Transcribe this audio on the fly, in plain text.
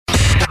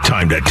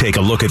Time to take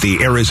a look at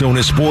the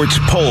Arizona Sports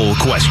Poll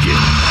Question.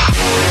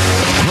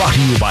 Brought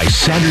to you by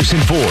Sanderson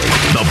Ford.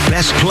 The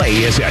best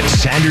play is at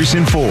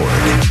Sanderson Ford.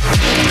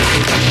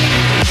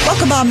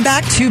 Welcome on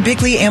back to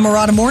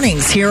Bickley&Marotta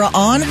Mornings here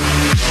on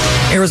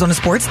Arizona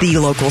Sports, the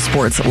local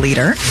sports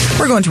leader.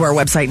 We're going to our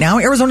website now,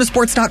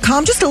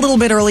 arizonasports.com, just a little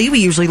bit early. We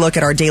usually look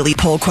at our daily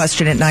poll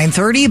question at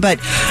 9:30, but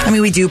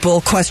we do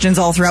poll questions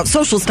all throughout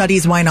social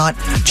studies. Why not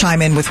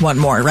chime in with one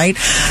more, right?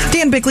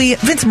 Dan Bickley,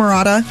 Vince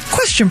Marotta,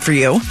 question for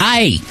you.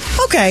 Hi.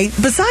 Okay,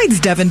 besides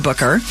Devin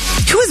Booker,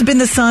 who has been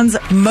the Suns'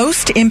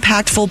 most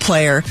impactful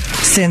player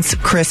since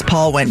Chris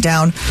Paul went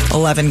down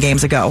 11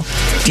 games ago?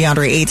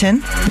 DeAndre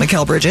Ayton,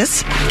 Mikal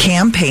Bridges,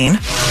 Cam Payne,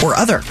 or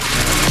other?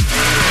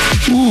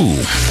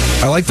 Ooh,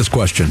 I like this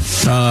question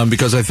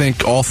because I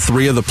think all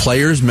three of the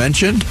players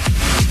mentioned,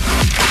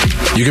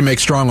 you can make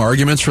strong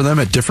arguments for them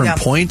at different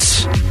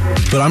points,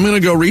 but I'm going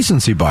to go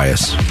recency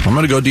bias. I'm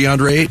going to go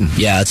DeAndre Ayton.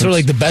 Yeah, it's sort of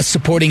like the Best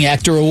Supporting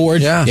Actor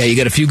Award. Yeah, you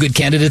got a few good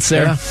candidates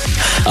there. Yeah.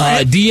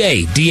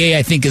 DA,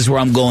 I think, is where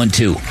I'm going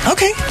to.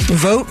 Okay,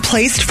 vote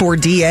placed for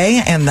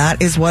DA, and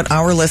that is what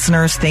our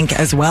listeners think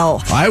as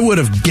well. I would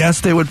have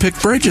guessed they would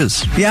pick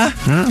Bridges. Yeah.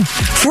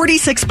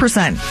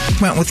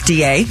 46% went with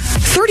DA.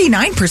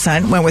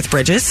 39% went with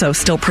Bridges, so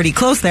still pretty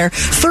close there.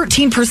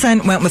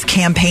 13% went with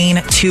Cam Payne.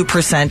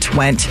 2%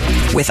 went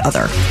with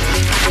other.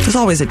 There's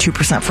always a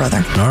 2% for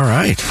other. All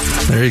right.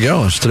 There you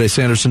go. It's today's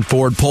Sanderson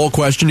Ford poll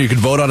question. You can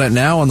vote on it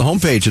now on the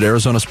homepage at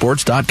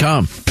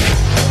arizonasports.com.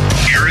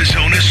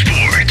 Arizona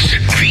Sports,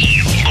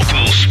 the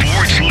local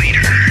sports leader.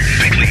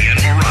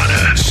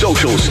 Bickley&Marotta.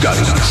 Social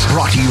Studies.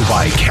 Brought to you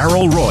by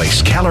Carol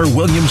Royce, Keller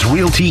Williams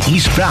Realty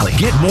East Valley.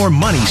 Get more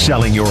money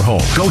selling your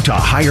home. Go to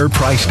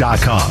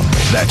higherprice.com.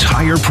 That's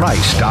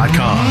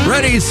higherprice.com.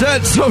 Ready,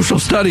 set, social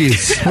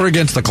studies. We're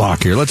against the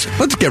clock here. Let's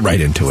get right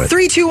into it.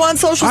 3, 2, 1,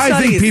 social studies.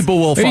 I think people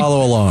will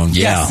follow along.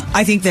 Yeah. Yes,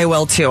 I think they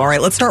will too. All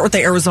right, let's start with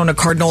the Arizona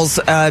Cardinals.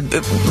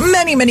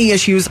 Many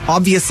issues,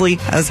 obviously,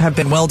 as have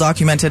been well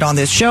documented on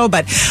this show,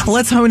 but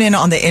let's hone in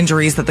on the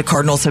injuries that the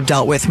Cardinals have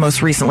dealt with.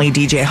 Most recently,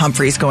 DJ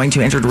Humphries going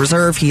to injured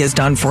reserve. He is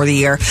done for the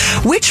year.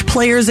 Which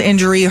player's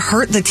injury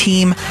hurt the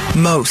team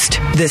most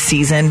this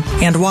season,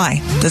 and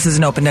why? This is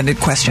an open-ended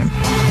question.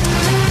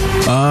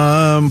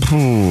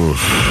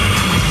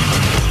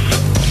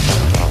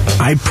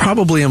 I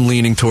probably am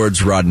leaning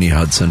towards Rodney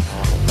Hudson.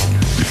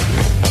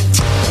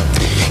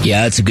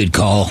 Yeah, that's a good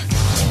call.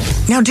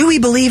 Now, do we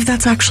believe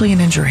that's actually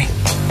an injury?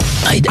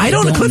 I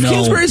don't know. Cliff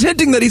Kingsbury is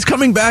hinting that he's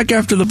coming back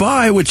after the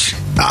bye, which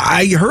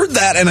I heard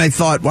that and I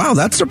thought, wow,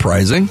 that's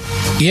surprising.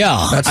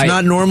 Yeah. That's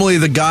not normally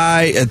the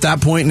guy at that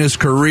point in his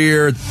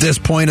career, at this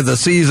point of the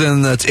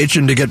season, that's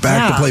itching to get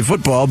back to play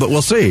football, but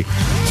we'll see.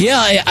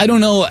 Yeah, I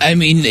don't know. I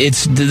mean,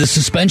 it's the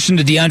suspension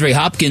to DeAndre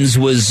Hopkins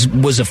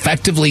was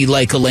effectively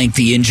like a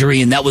lengthy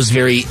injury, and that was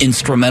very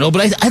instrumental.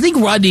 But I think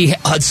Rodney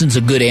Hudson's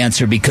a good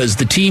answer because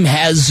the team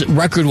has,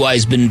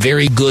 record-wise, been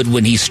very good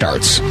when he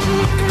starts.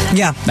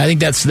 Yeah. I think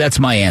that's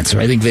my answer.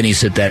 I think Vinny's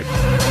hit that.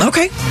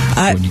 Okay.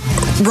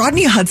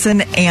 Rodney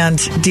Hudson and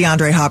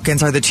DeAndre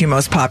Hopkins are the two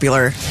most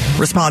popular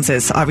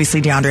responses.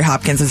 Obviously, DeAndre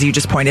Hopkins, as you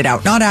just pointed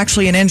out, not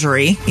actually an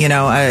injury,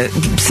 a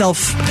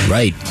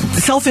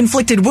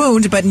self-inflicted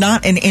wound, but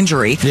not an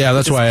injury. Yeah,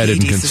 that's why I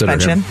didn't consider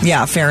him.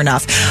 Yeah, fair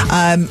enough.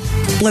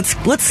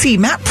 Let's see.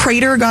 Matt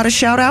Prater got a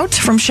shout-out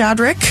from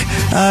Shadrick.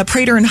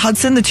 Prater and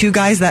Hudson, the two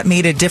guys that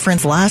made a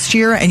difference last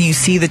year, and you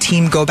see the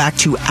team go back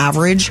to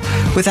average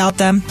without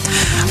them.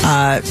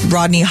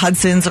 Rodney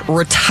Hudson's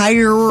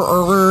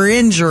retire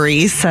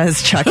injury,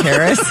 says Chuck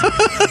Harris.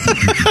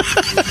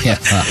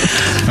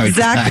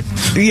 Zach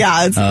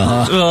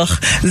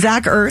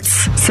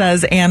Ertz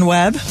says Ann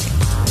Webb.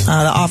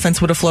 The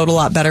offense would have flowed a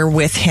lot better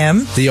with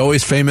him. The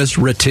always famous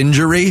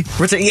Retingery.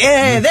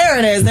 Yeah,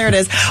 there it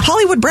is.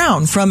 Hollywood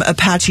Brown from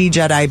Apache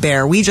Jedi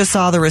Bear. We just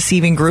saw the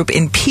receiving group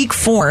in peak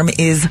form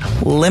is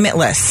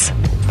limitless.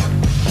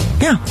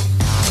 Yeah.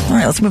 All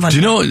right, let's move on. Do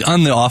you know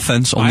on the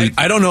offense?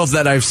 I don't know if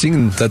that I've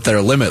seen that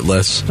they're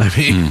limitless. I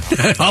mean,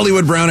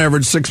 Hollywood Brown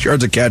averaged 6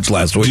 yards a catch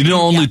last week. Do you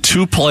know only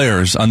two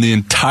players on the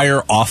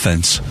entire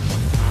offense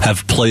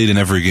have played in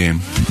every game?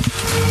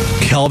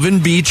 Kelvin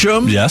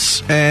Beachum.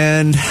 Yes.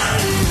 And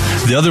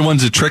the other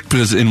one's a trick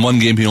because in one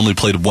game he only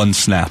played one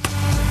snap.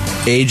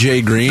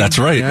 AJ Green. That's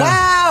right. Yeah.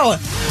 Wow.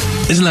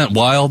 Isn't that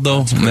wild,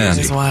 though? Man.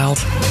 It's wild.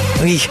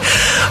 All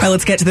right,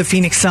 let's get to the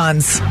Phoenix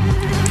Suns.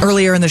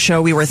 Earlier in the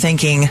show, we were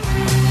thanking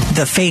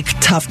the fake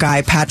tough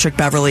guy, Patrick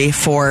Beverley,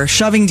 for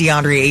shoving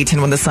DeAndre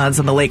Ayton when the Suns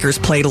and the Lakers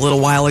played a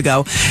little while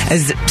ago.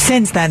 As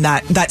since then,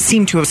 that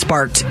seemed to have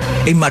sparked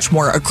a much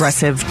more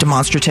aggressive,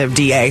 demonstrative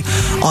DA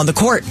on the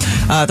court.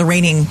 The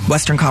reigning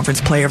Western Conference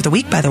Player of the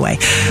Week, by the way.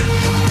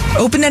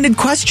 Open-ended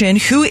question,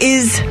 who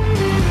is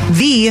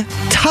the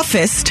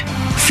toughest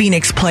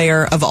Phoenix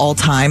player of all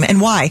time,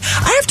 and why?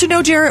 I have to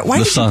know, Jarrett, why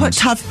did you put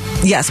tough?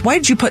 Yes, why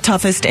did you put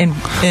toughest in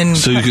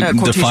so you can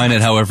define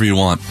it however you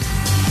want.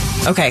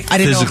 Okay, I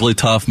didn't physically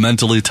tough,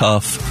 mentally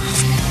tough.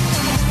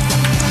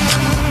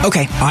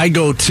 Okay, I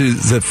go to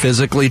the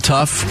physically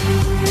tough,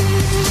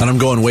 and I'm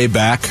going way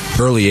back,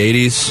 early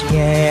 80s.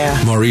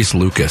 Yeah, Maurice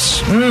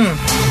Lucas.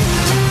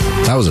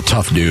 That was a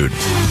tough dude.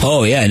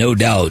 Oh, yeah, no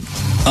doubt.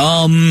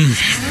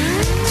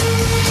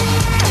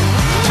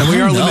 And we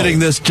are limiting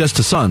this just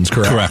to Suns,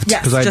 correct? Correct.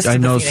 Yes, Because I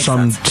know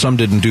some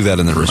didn't do that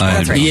in the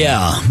response. Right.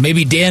 Yeah,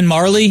 maybe Dan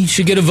Marley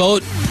should get a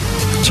vote.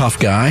 Tough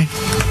guy.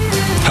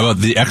 How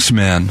about the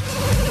X-Man?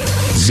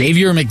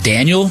 Xavier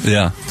McDaniel?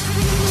 Yeah.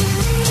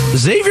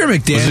 Xavier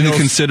McDaniel. Wasn't he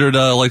considered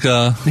like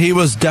a... He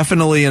was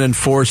definitely an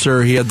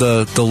enforcer. He had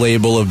the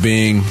label of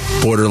being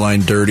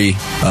borderline dirty.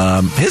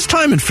 His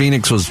time in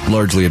Phoenix was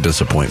largely a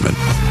disappointment.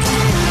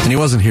 And he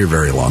wasn't here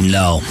very long.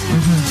 No.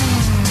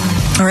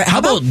 All right, How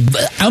about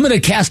I'm going to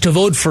cast a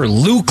vote for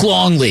Luke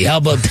Longley. How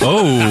about that?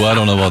 Oh, I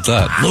don't know about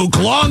that. Luke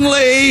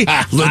Longley,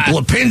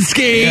 Luke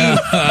Lipinski.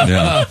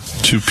 Yeah.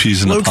 2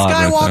 peas in Luke a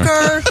pod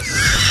Skywalker?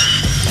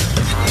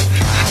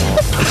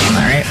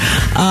 right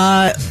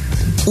All right.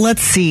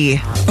 Let's see.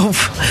 Oh,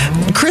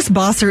 Chris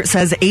Bossert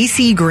says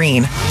AC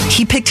Green.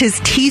 He picked his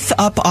teeth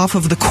up off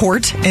of the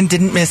court and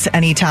didn't miss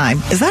any time.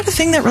 Is that a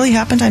thing that really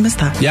happened? I missed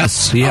that.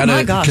 Yes, he had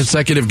a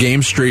consecutive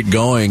game streak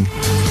going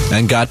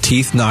and got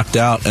teeth knocked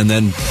out, and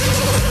then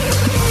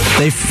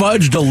they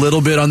fudged a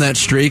little bit on that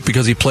streak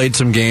because he played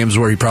some games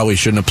where he probably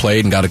shouldn't have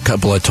played and got a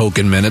couple of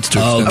token minutes to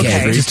extend the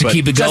streak. Just to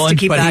keep it going.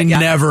 Keep but that, he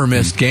never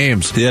missed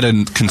games. He had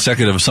a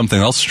consecutive something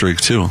else streak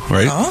too,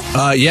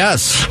 right?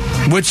 Yes,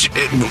 which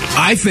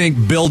I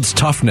think builds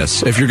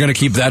toughness if you're going to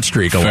keep that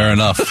streak alive. Fair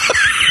enough.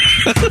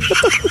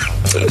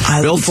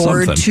 I look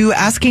forward to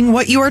asking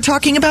what you are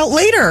talking about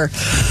later.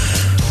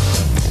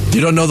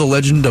 You don't know the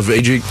legend of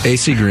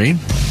AC Green?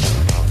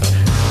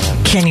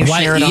 Can you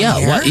share it on the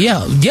air?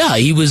 Yeah.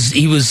 He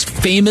was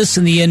famous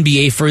in the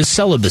NBA for his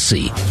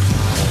celibacy.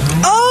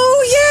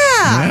 Oh,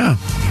 yeah. Yeah.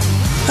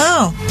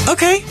 Oh,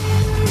 okay.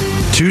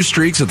 2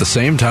 streaks at the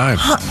same time.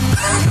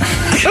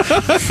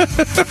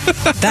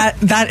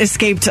 That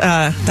escaped.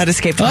 That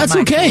escaped. Oh, that's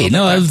okay.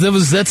 No,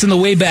 that's in the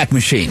Wayback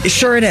Machine.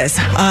 Sure it is.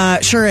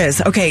 Sure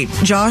is. Okay,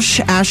 Josh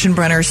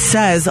Aschenbrenner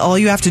says all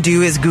you have to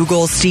do is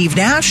Google Steve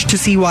Nash to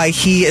see why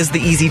he is the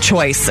easy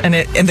choice, and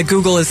the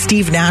Google is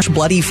Steve Nash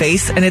bloody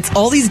face, and it's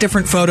all these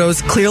different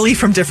photos, clearly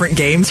from different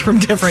games, from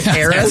different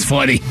eras. That's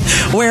funny.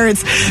 Where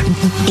it's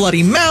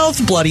bloody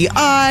mouth, bloody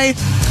eye,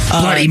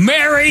 Bloody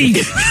Mary.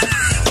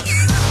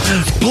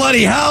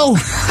 Bloody hell!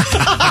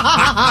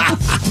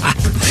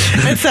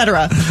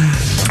 etc.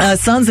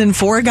 Sons in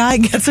 4 guy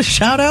gets a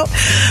shout out.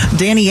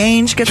 Danny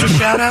Ainge gets a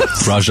shout out.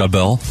 Raja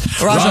Bell.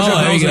 Raja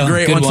Bell's a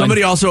great one.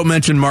 Somebody also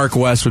mentioned Mark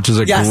West, which is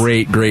a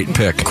great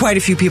pick. Quite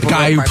a few people. The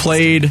guy who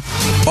played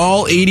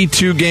all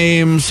 82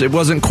 games. It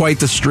wasn't quite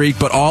the streak,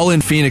 but all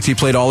in Phoenix. He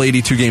played all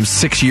 82 games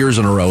 6 years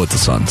in a row with the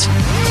Suns.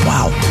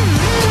 Wow.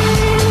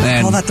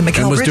 And, Call that the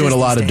Mikal was Bridges doing a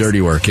lot of dirty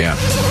work, yeah.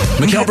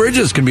 Mikal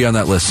Bridges can be on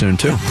that list soon,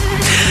 too.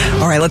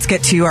 All right, let's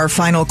get to our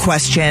final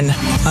question.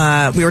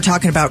 We were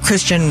talking about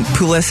Christian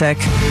Pulisic.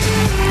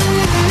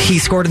 He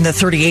scored in the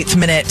 38th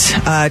minute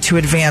to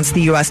advance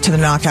the U.S. to the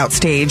knockout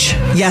stage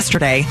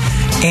yesterday,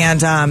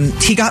 and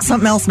he got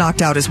something else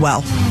knocked out as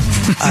well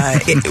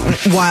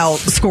while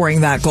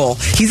scoring that goal.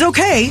 He's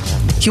okay.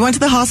 He went to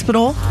the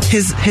hospital.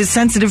 His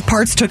sensitive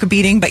parts took a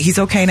beating, but he's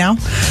okay now.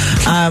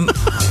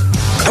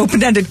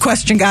 Open-ended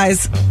question,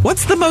 guys.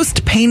 What's the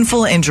most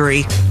painful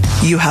injury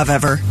you have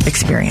ever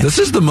experienced? This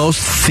is the most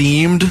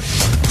themed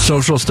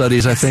social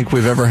studies I think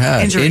we've ever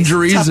had.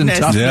 Injuries and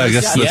toughness. Yeah, I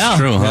guess that's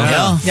true. Huh?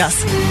 Yeah.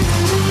 Yes.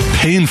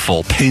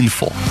 Painful.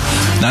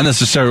 Not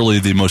necessarily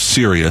the most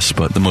serious,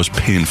 but the most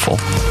painful.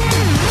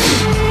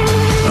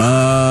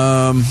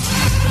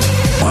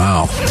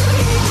 Wow.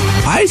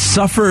 I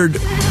suffered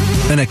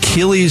an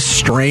Achilles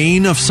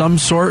strain of some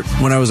sort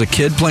when I was a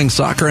kid playing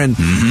soccer, and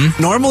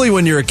normally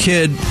when you're a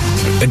kid,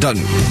 it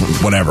doesn't,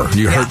 whatever,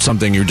 you hurt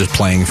something, you're just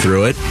playing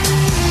through it.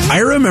 I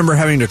remember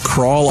having to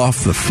crawl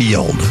off the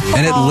field,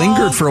 and it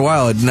lingered for a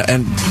while, and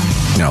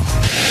you know,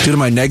 due to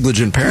my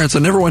negligent parents, I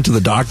never went to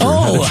the doctor.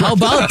 Oh, how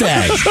about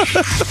that?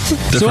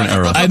 Different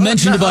era. I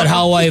mentioned about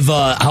how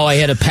I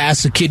had to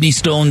pass a kidney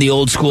stone the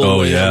old school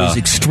way. Yeah. It was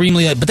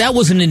extremely, but that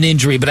wasn't an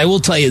injury. But I will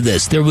tell you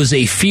this: there was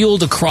a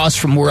field across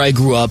from where I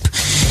grew up.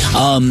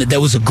 That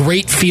was a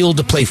great field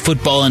to play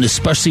football in,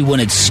 especially when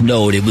it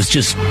snowed. It was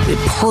just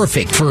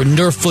perfect for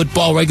Nerf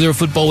football, regular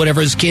football,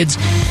 whatever, as kids.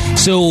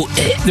 So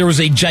there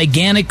was a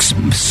gigantic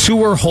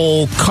sewer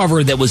hole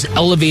cover that was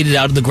elevated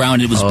out of the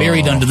ground. It was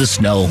buried under the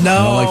snow. I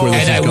don't like where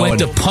this and is I going.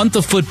 went to punt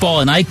the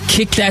football, and I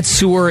kicked that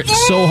sewer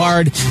so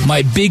hard,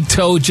 my big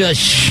toe just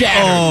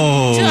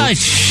shattered.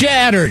 Just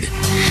shattered.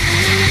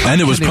 And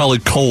it was probably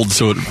cold,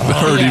 so it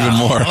hurt even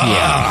more.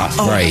 Yeah,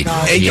 right.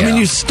 I mean,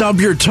 you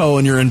stub your toe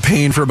and you're in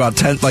pain for about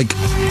 10, like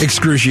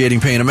excruciating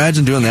pain.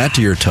 Imagine doing that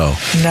to your toe.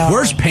 No.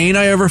 Worst pain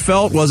I ever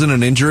felt wasn't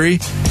an injury.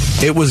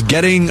 It was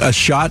getting a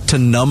shot to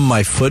numb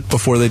my foot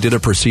before they did a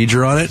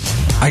procedure on it.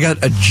 I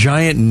got a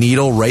giant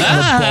needle right in the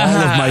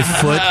ball of my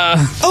foot.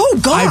 Oh,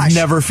 gosh. I've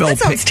never felt that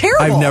sounds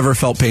terrible. I've never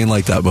felt pain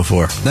like that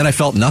before. Then I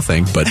felt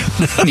nothing, but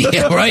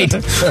Yeah, right.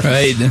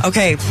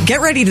 Okay,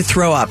 get ready to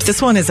throw up. This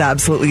one is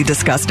absolutely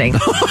disgusting.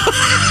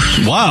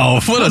 Wow,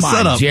 what a Come on,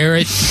 setup.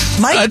 Jarrett.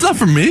 It's not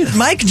for me.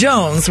 Mike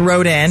Jones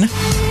wrote in,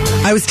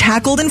 I was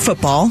tackled in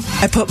football.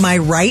 I put my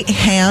right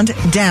hand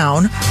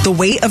down. The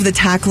weight of the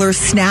tackler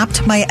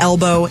snapped my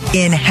elbow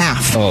in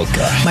half. Oh,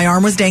 God. My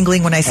arm was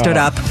dangling when I stood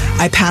up.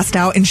 I passed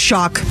out in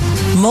shock.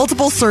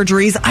 Multiple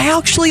surgeries. I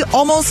actually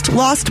almost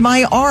lost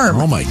my arm.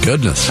 Oh, my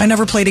goodness. I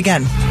never played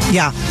again.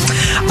 Yeah.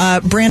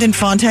 Brandon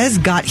Fontes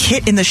got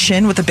hit in the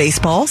shin with a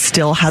baseball.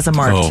 Still has a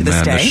mark to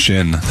this day. The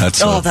shin.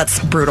 That's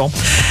brutal.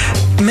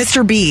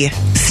 Mr. B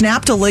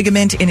snapped a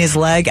ligament in his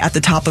leg at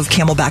the top of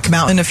Camelback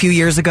Mountain a few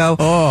years ago.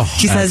 Oh,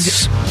 he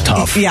says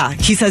tough. Yeah,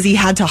 he says he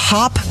had to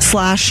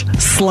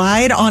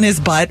hop/slide on his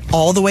butt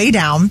all the way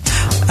down.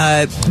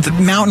 The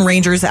mountain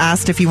rangers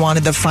asked if he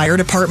wanted the fire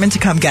department to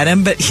come get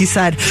him, but he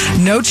said,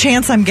 "No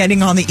chance I'm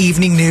getting on the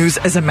evening news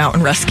as a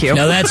mountain rescue."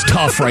 Now that's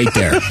tough right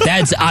there.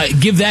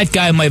 Give that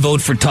guy my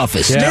vote for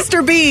toughest. Yeah.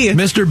 Mr. B.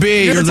 Mr.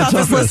 B, you're the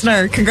toughest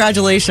listener.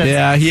 Congratulations.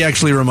 Yeah, he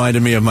actually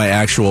reminded me of my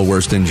actual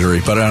worst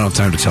injury, but I don't have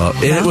time to tell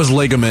it. It was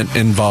ligament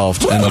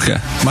involved. And okay.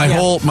 My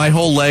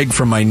whole leg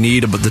from my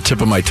knee to the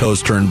tip of my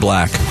toes turned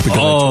black because I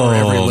tore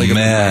every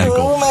ligament in my ankle.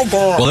 Oh my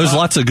God. Well, there's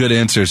lots of good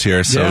answers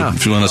here, so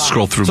if you want to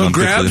scroll through them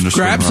quickly.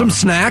 Grab some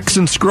snacks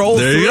and scroll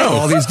through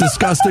all these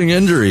disgusting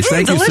injuries.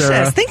 Thank you,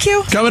 Sarah. Thank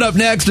you. Coming up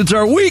next, it's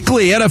our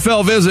weekly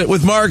NFL visit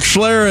with Mark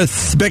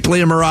Schlereth.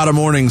 Bickley&Marotta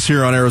mornings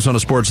here on Arizona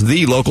Sports,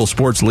 the local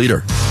sports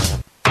leader.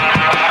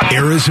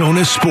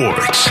 Arizona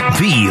Sports,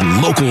 the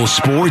local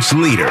sports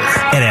leader.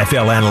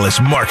 NFL analyst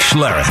Mark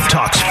Schlereth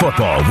talks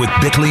football with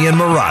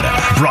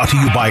Bickley&Marotta. Brought to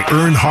you by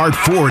Earnhardt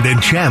Ford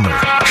in Chandler.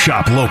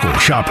 Shop local.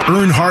 Shop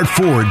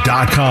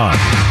EarnhardtFord.com.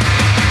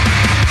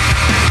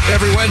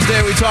 Every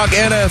Wednesday, we talk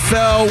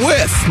NFL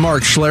with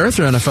Mark Schlereth,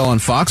 or NFL on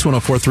Fox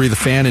 104.3 The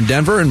Fan in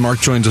Denver. And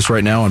Mark joins us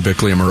right now on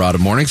Bickley&Marotta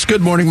mornings.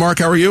 Good morning, Mark.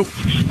 How are you?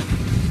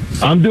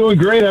 I'm doing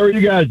great. How are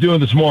you guys doing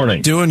this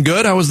morning? Doing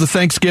good. How was the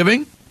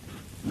Thanksgiving?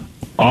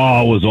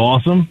 Oh, it was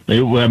awesome.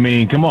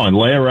 Come on,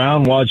 lay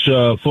around, watch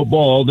football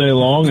all day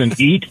long, and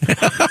eat.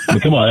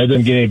 Come on, that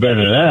doesn't get any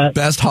better than that.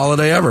 Best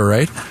holiday ever,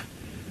 right?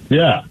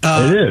 Yeah,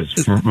 it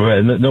is.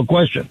 No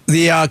question.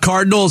 The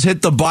Cardinals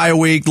hit the bye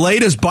week,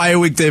 latest bye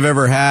week they've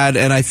ever had,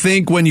 and I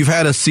think when you've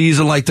had a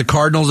season like the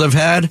Cardinals have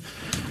had,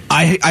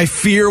 I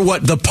fear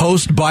what the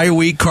post-bye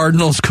week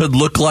Cardinals could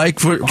look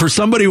like for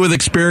somebody with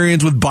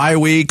experience with bye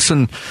weeks.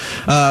 And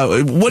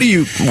what do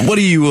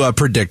you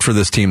predict for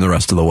this team the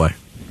rest of the way?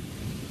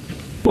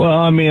 Well,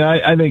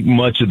 I think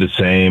much of the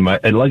same.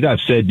 Like I've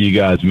said to you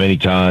guys many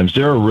times,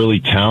 they're a really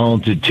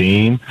talented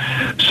team.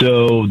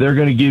 So they're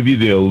going to give you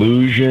the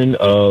illusion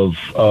of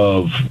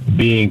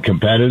being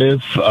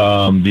competitive,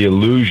 the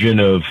illusion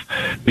of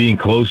being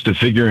close to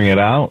figuring it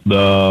out.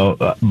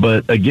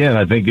 But again,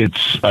 I think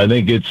it's an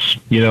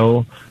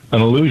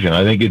illusion.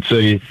 I think it's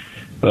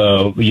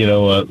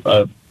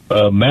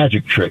a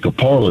magic trick, a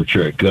parlor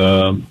trick.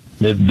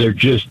 They're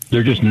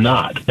just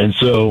not. And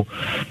so,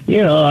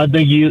 I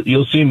think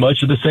you'll see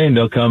much of the same.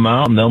 They'll come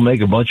out and they'll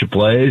make a bunch of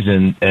plays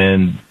and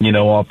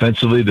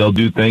offensively they'll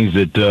do things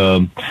that's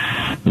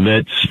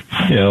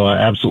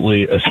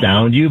absolutely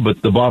astound you.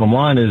 But the bottom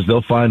line is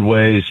they'll find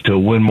ways to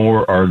win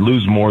more or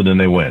lose more than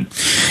they win.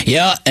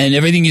 Yeah, and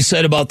everything you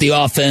said about the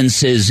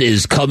offense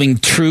is coming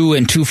true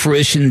and to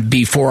fruition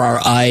before our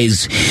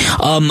eyes.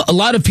 A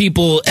lot of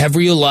people have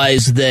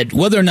realized that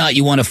whether or not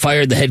you want to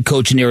fire the head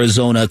coach in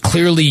Arizona,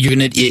 clearly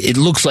it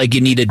looks like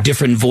you need a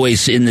different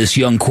voice in this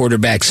young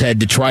quarterback's head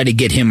to try to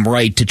get him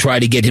right, to try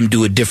to get him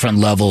to a different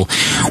level.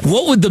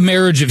 What would the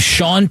marriage of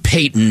Sean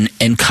Payton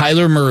and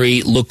Kyler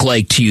Murray look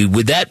like to you?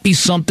 Would that be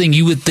something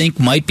you would think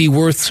might be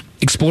worth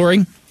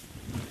exploring?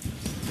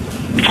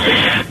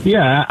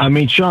 Yeah,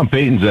 Sean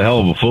Payton's a hell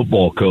of a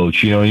football coach.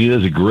 He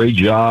does a great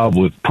job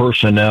with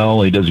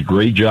personnel. He does a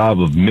great job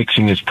of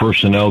mixing his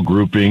personnel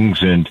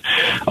groupings and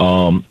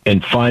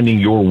finding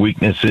your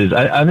weaknesses.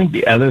 I think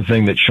the other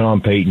thing that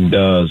Sean Payton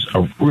does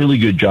a really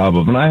good job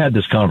of, and I had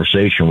this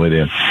conversation with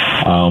him,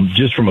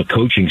 just from a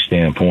coaching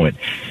standpoint,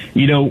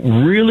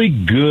 really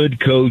good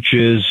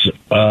coaches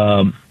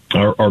are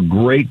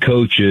great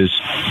coaches,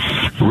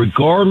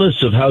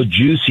 regardless of how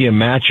juicy a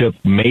matchup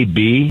may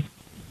be.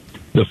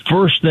 The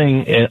first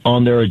thing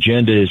on their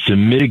agenda is to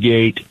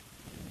mitigate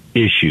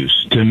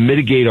issues, to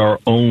mitigate our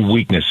own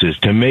weaknesses,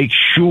 to make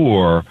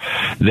sure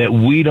that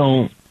we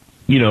don't,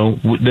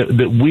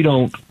 that we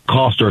don't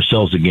cost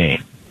ourselves a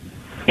game.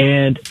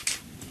 And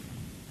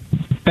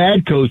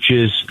bad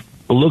coaches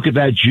look at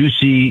that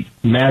juicy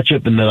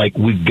matchup and they're like,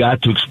 we've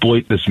got to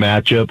exploit this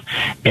matchup,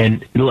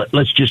 and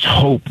let's just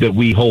hope that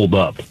we hold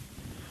up.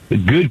 The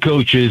good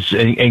coaches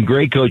and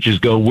great coaches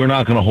go, we're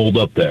not going to hold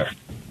up there.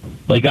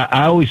 Like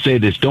I always say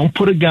this, don't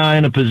put a guy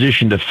in a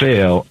position to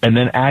fail and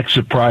then act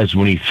surprised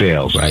when he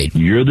fails. Right.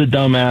 You're the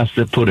dumbass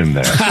that put him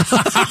there.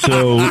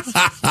 So,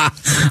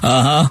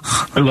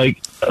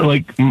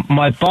 like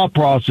my thought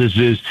process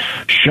is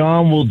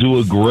Sean will do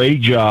a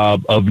great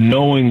job of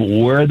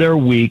knowing where they're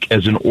weak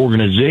as an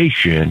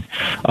organization,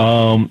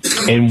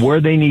 and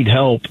where they need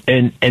help,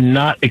 and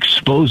not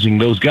exposing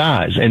those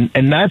guys.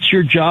 And that's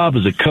your job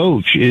as a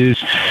coach, is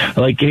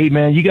like, hey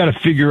man, you got to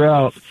figure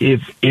out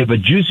if a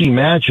juicy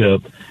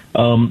matchup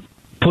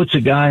puts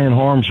a guy in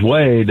harm's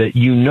way that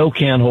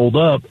can't hold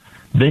up,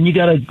 then you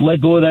got to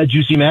let go of that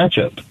juicy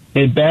matchup.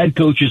 And bad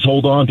coaches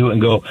hold on to it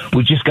and go,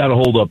 we just got to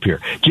hold up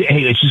here.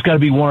 Hey, it's just got to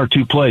be one or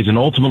two plays. And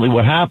ultimately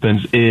what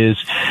happens is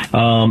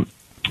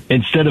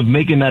instead of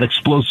making that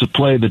explosive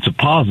play that's a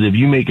positive,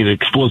 you make an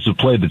explosive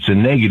play that's a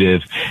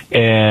negative,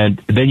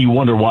 and then you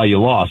wonder why you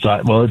lost.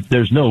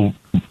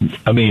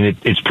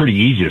 It's pretty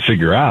easy to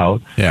figure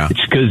out. Yeah.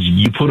 It's because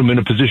you put them in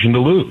a position to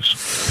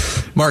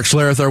lose. Mark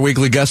Schlereth, our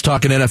weekly guest,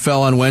 talking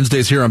NFL on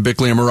Wednesdays here on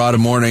Bickley&Marotta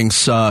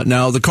mornings.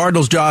 Now, the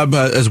Cardinals' job,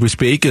 as we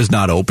speak, is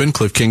not open.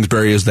 Cliff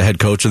Kingsbury is the head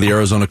coach of the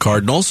Arizona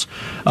Cardinals.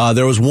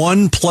 There was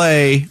one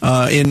play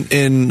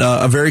in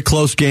a very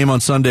close game on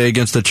Sunday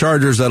against the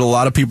Chargers that a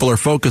lot of people are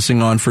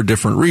focusing on for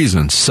different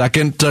reasons.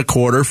 Second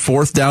quarter,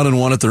 4th down and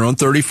 1 at their own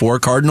 34,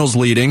 Cardinals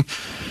leading.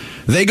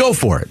 They go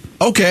for it.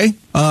 Okay,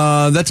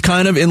 that's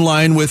kind of in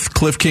line with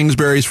Cliff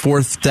Kingsbury's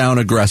 4th down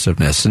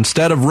aggressiveness.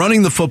 Instead of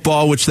running the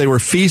football, which they were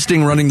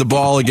feasting running the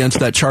ball against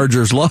that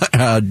Chargers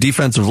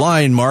defensive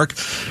line, Mark,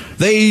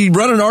 they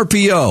run an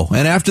RPO.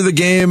 And after the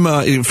game,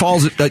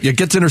 it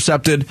gets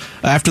intercepted.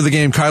 After the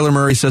game, Kyler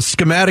Murray says,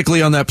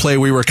 schematically on that play,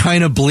 we were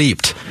kind of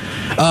bleeped.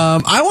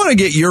 I want to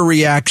get your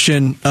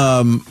reaction.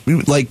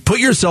 Put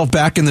yourself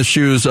back in the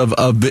shoes of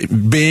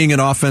being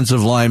an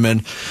offensive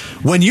lineman.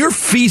 When you're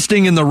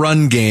feasting in the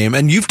run game,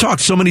 and you've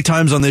talked so many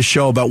times on this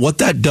show about what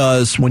that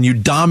does when you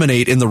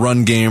dominate in the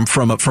run game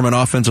from an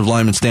offensive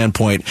lineman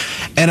standpoint,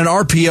 and an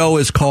RPO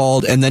is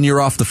called, and then you're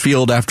off the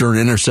field after an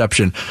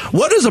interception.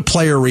 What is a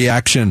player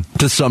reaction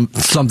to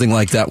something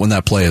like that when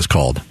that play is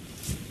called?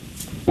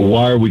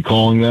 Why are we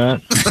calling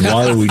that?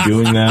 Why are we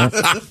doing that?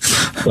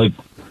 Like,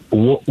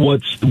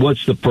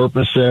 what's the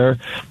purpose there?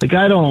 Like,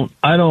 I don't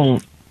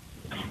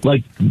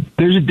like.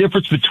 There's a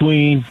difference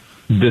between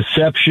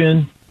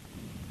deception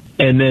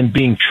and then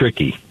being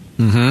tricky.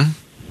 Mm-hmm.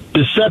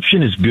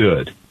 Deception is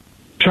good.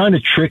 Trying to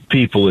trick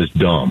people is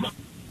dumb.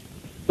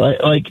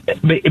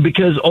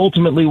 Because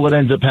ultimately what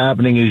ends up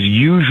happening is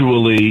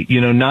usually,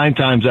 9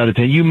 times out of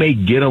 10, you may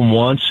get them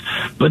once,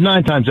 but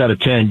 9 times out of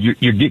 10,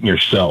 you're getting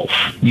yourself.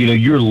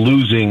 You're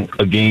losing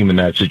a game in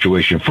that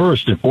situation.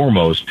 First and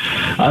foremost,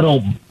 I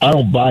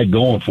don't buy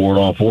going for it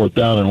on 4th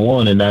down and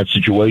 1 in that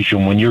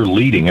situation when you're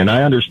leading. And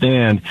I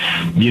understand,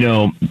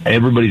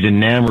 everybody's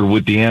enamored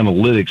with the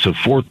analytics of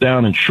 4th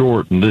down and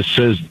short, and this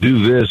says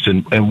do this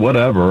and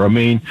whatever. I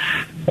mean,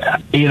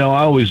 I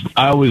always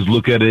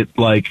look at it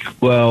like,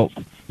 well,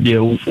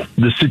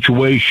 the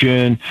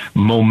situation,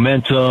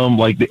 momentum,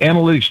 like the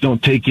analytics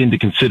don't take into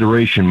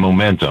consideration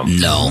momentum.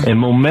 No. And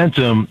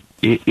momentum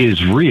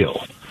is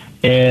real.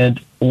 And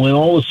when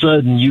all of a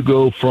sudden you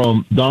go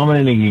from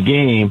dominating a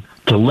game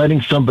to letting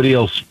somebody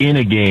else in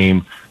a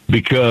game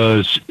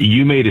because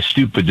you made a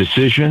stupid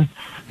decision,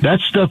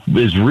 that stuff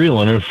is real,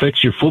 and it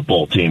affects your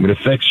football team. It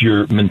affects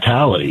your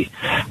mentality.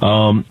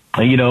 Not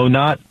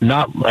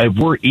if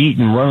we're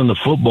eating, running the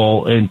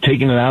football and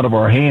taking it out of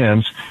our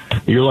hands,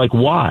 you're like,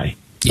 why?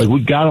 Like,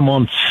 we got them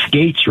on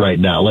skates right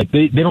now. Like,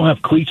 they don't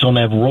have cleats on, they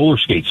have roller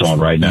skates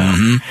on right now.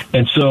 Mm-hmm.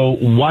 And so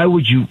why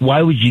would you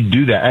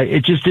do that?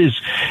 It just is,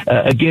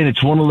 again,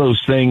 it's one of those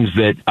things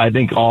that I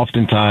think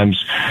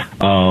oftentimes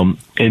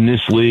in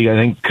this league, I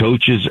think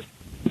coaches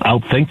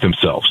outthink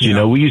themselves.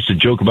 Yeah. We used to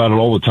joke about it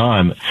all the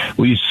time.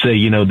 We used to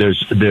say,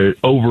 they're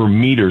over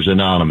meters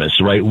anonymous,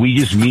 right? We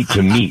just meet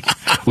to meet.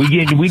 We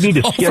need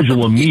to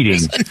schedule a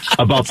meeting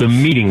about the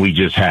meeting we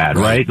just had,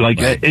 right?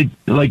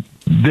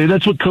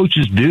 That's what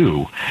coaches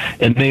do,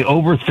 and they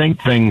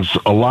overthink things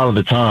a lot of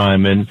the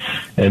time. And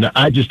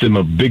I just am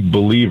a big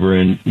believer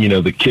in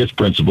the KISS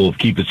principle of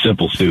keep it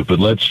simple, stupid.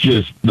 Let's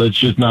just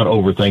not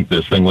overthink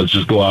this thing. Let's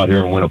just go out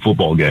here and win a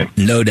football game.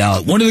 No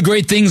doubt. One of the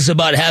great things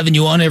about having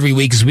you on every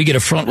week is we get a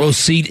front row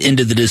seat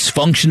into the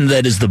dysfunction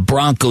that is the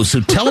Broncos.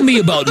 So tell me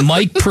about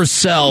Mike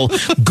Purcell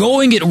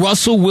going at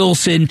Russell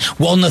Wilson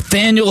while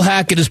Nathaniel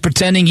Hackett is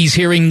pretending he's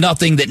hearing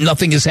nothing, that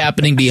nothing is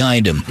happening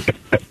behind him.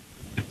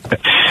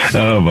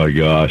 Oh my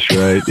gosh!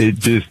 Right? It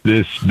just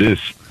this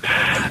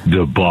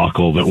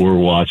debacle that we're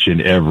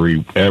watching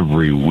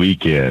every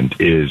weekend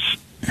it's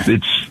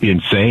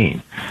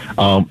insane.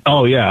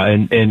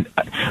 And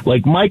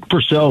like Mike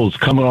Purcell's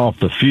coming off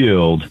the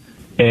field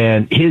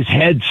and his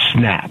head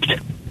snapped,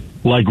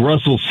 like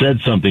Russell said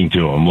something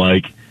to him,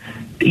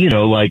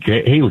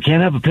 hey, we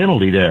can't have a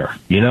penalty there.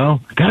 Got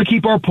to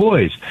keep our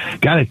poise. We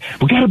got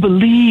to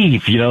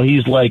believe.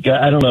 He's like,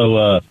 I don't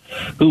know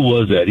who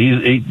was that.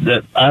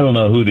 I don't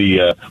know who we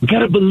got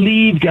to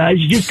believe, guys.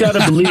 You just got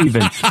to believe.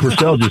 And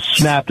Purcell just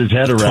snapped his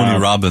head around.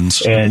 Tony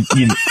Robbins. And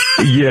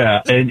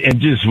and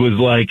just was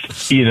like,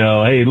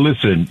 hey,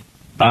 listen.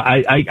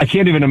 I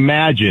can't even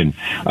imagine.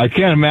 I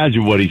can't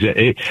imagine what he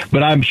said.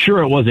 But I'm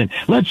sure it wasn't,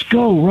 let's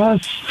go,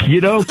 Russ.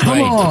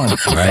 Come on.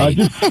 Right.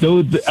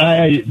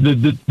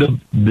 The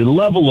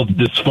level of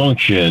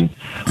dysfunction,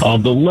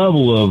 the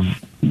level of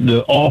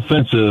the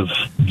offensive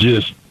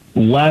just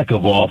lack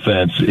of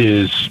offense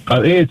it's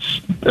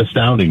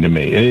astounding to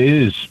me.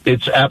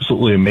 It's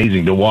absolutely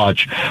amazing to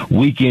watch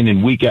week in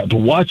and week out, to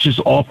watch this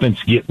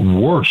offense get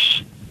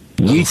worse.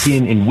 week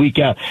in and week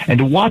out. And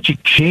to watch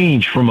it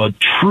change from a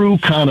true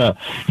kind of,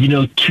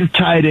 2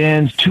 tight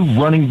ends, 2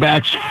 running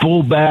backs,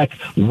 fullback,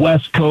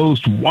 West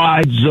Coast,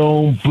 wide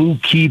zone,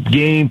 boot keep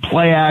game,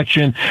 play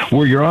action,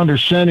 where you're under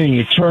center and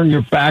you turn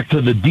your back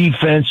to the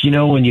defense,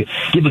 and you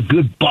give a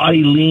good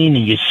body lean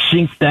and you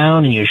sink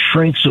down and you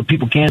shrink so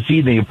people can't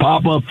see, then you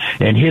pop up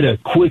and hit a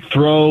quick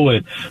throw,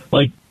 and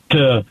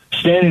to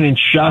standing in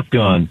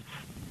shotgun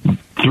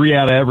 3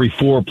 out of every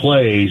 4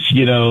 plays,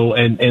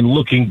 and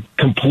looking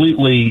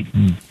completely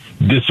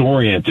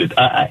disoriented.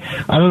 I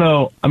don't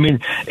know. I mean,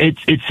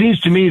 it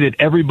seems to me that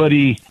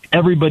everybody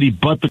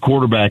but the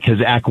quarterback has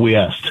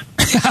acquiesced.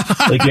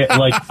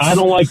 I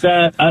don't like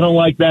that. I don't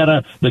like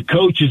that. The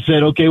coach has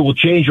said, okay, we'll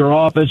change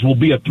our offense. We'll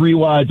be a 3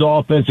 wides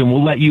offense, and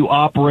we'll let you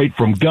operate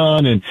from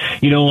gun. And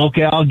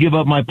okay, I'll give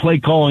up my play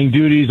calling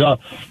duties.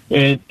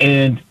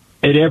 And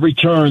at every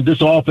turn,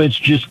 this offense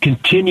just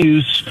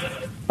continues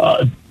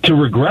to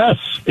regress.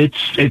 It's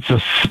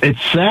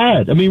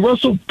sad. I mean,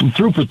 Russell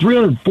threw for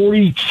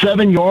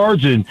 347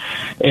 yards and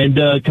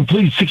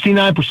completed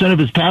 69% of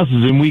his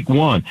passes in week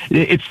 1.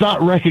 It's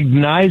not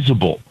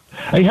recognizable.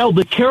 Hell,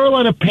 the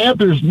Carolina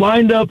Panthers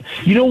lined up.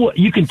 You know what?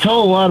 You can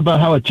tell a lot about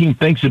how a team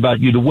thinks about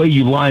you the way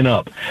you line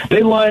up.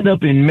 They lined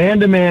up in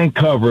man-to-man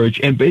coverage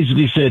and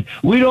basically said,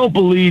 we don't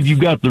believe you've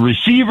got the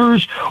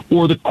receivers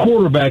or the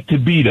quarterback to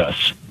beat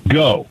us.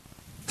 Go.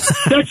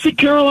 That's the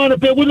Carolina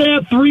Panthers. When they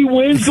have 3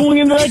 wins going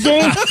into that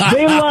game,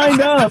 they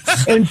lined up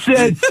and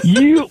said,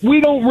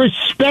 we don't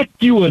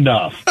respect you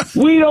enough.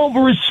 We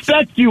don't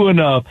respect you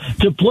enough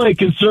to play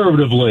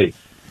conservatively.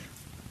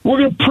 We're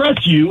going to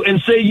press you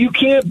and say you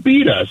can't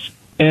beat us.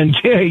 And,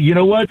 hey, you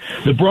know what?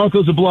 The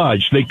Broncos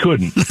obliged. They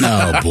couldn't.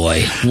 Oh,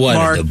 boy. What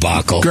Mark, a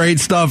debacle. Great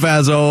stuff,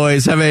 as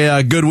always. Have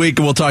a good week,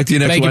 and we'll talk to you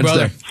next Wednesday.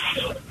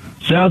 Brother.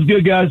 Sounds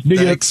good, guys.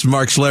 Thanks.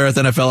 Mark Schlereth,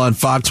 NFL on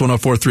Fox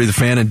 104.3 The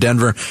Fan in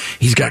Denver.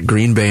 He's got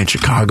Green Bay and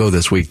Chicago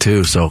this week,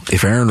 too. So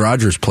if Aaron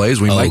Rodgers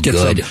plays, we might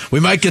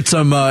get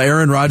some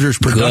Aaron Rodgers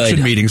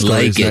production meeting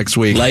stories next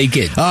week. Like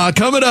it.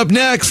 Coming up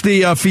next,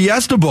 the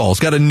Fiesta Bowl's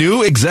got a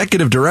new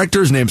executive director.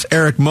 His name's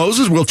Erik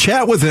Moses. We'll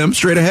chat with him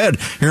straight ahead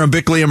here on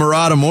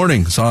Bickley&Marotta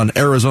Mornings on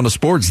Arizona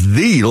Sports,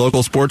 the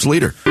local sports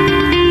leader.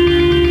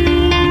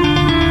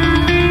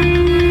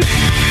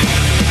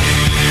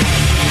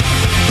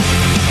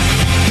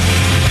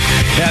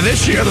 Yeah,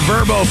 this year the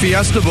Verbo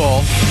Fiesta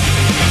Bowl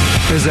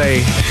is a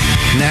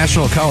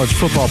National College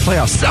Football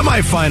Playoff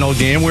semifinal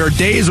game. We're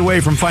days away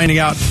from finding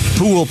out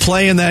who will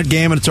play in that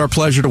game, and it's our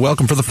pleasure to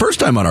welcome for the first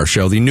time on our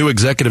show the new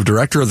executive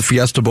director of the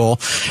Fiesta Bowl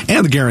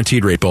and the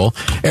Guaranteed Rate Bowl.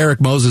 Erik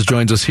Moses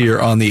joins us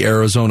here on the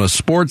Arizona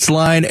Sports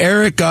Line.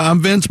 Erik, I'm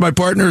Vince. My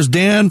partner is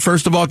Dan.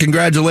 First of all,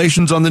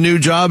 congratulations on the new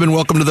job, and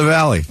welcome to the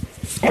Valley.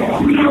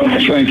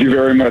 Thank you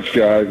very much,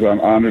 guys.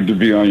 I'm honored to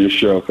be on your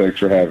show. Thanks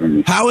for having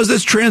me. How has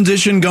this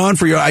transition gone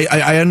for you?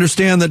 I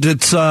understand that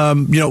it's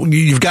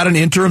you've got an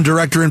interim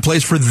director in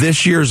place for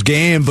this year's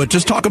game, but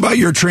just talk about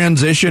your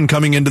transition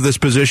coming into this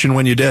position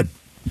when you did.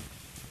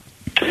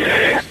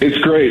 It's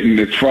great, and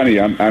it's funny.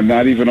 I'm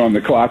not even on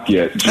the clock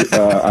yet.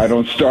 I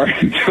don't start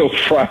until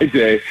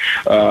Friday,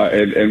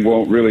 and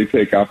won't really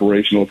take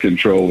operational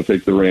control to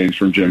take the reins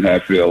from Jim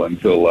Hatfield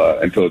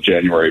until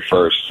January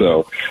 1st.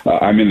 So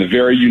I'm in the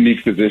very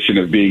unique position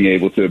of being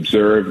able to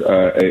observe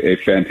a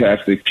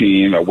fantastic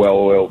team, a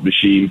well-oiled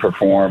machine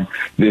perform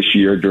this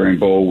year during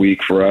bowl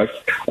week for us,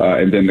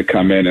 and then to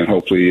come in and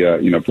hopefully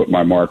put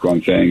my mark on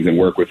things and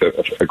work with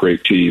a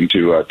great team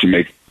to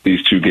make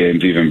these 2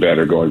 games even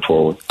better going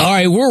forward. All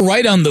right, we're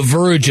right on the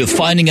verge of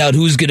finding out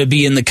who's going to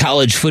be in the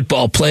college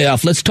football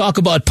playoff. Let's talk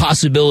about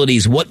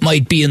possibilities. What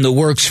might be in the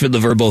works for the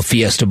Verbo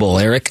Fiesta Bowl,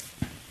 Erik?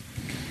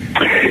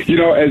 As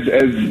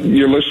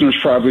your listeners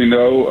probably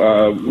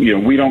know,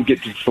 we don't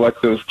get to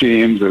select those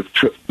teams.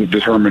 It's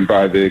determined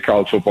by the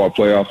college football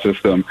playoff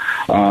system.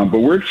 But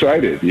we're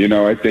excited.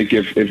 I think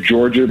if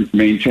Georgia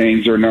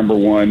maintains their number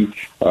 1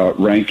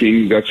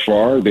 ranking thus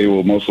far, they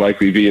will most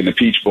likely be in the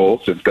Peach Bowl,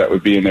 since that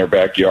would be in their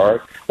backyard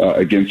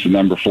against the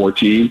number 4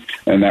 team.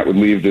 And that would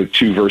leave the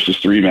 2 versus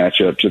 3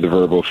 matchup to the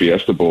Verbo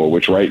Fiesta Bowl,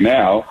 which right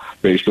now,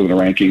 based on the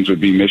rankings,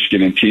 would be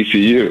Michigan and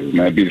TCU. And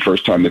that'd be the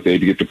first time that they'd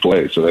get to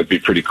play. So that'd be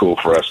pretty cool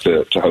for us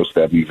to host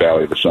that in the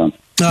Valley of the Sun.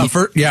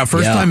 First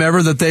time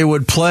ever that they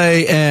would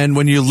play. And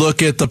when you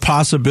look at the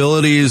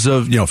possibilities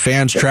of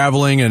fans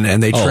traveling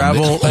and they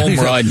travel, home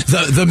run.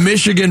 The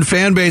Michigan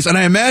fan base, and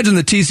I imagine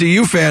the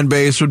TCU fan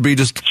base would be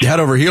just head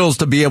over heels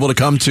to be able to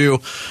come to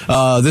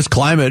this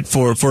climate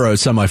for a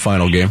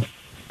semifinal game.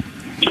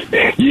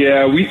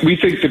 Yeah, we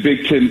think the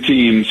Big Ten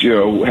teams,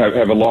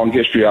 have a long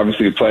history,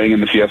 obviously, of playing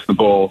in the Fiesta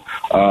Bowl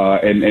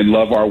and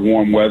love our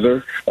warm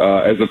weather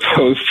as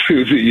opposed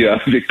to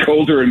the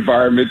colder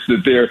environments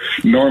that they're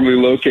normally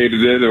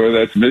located in, whether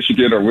that's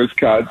Michigan or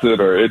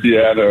Wisconsin or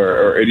Indiana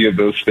or any of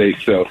those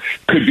states. So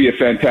could be a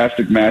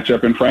fantastic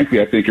matchup, and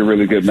frankly, I think a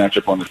really good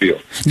matchup on the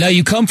field. Now,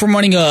 you come from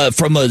running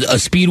from a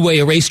speedway,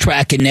 a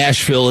racetrack in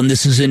Nashville, and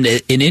this is an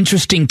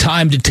interesting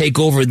time to take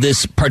over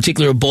this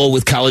particular bowl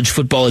with college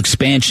football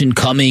expansion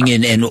coming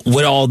and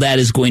what all that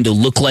is going to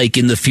look like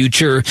in the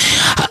future.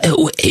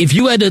 If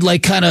you had to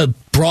kind of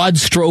broad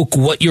stroke,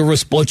 what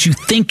you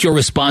think your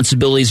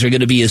responsibilities are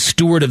going to be as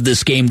steward of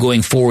this game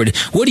going forward,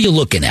 what are you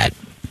looking at?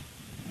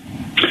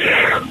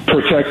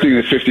 Protecting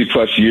the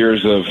 50-plus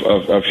years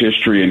of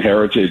history and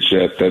heritage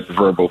that the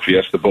Verbo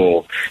Fiesta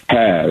Bowl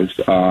has,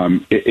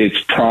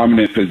 its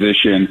prominent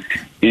position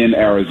in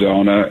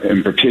Arizona,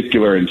 in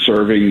particular in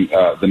serving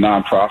the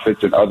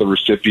nonprofits and other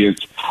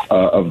recipients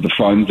of the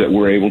funds that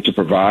we're able to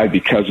provide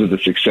because of the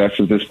success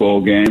of this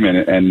bowl game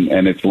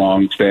and its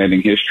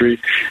long-standing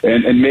history,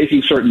 and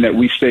making certain that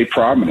we stay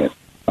prominent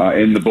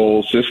in the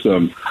bowl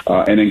system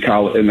and in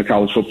the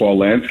college football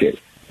landscape.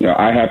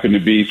 I happen to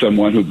be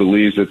someone who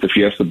believes that the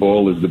Fiesta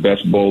Bowl is the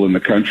best bowl in the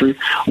country.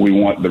 We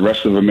want the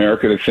rest of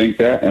America to think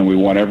that, and we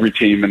want every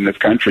team in this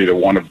country to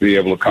want to be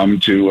able to come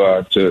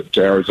to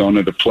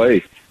Arizona to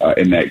play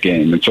in that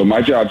game. And so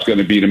my job is going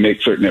to be to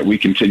make certain that we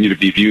continue to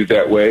be viewed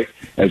that way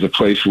as a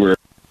place where...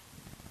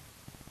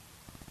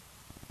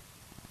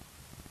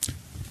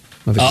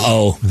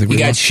 We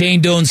got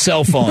Shane Doan's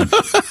cell phone.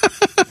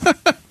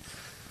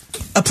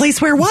 A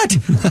place where what?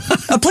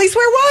 A place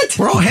where what?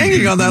 We're all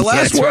hanging on that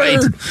last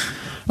word. Right.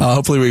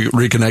 Hopefully we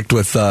reconnect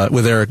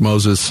with Erik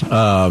Moses,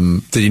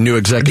 the new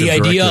executive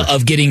director. The idea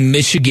of getting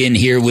Michigan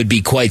here would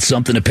be quite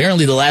something.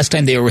 Apparently the last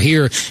time they were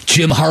here,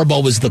 Jim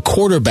Harbaugh was the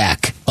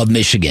quarterback of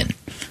Michigan.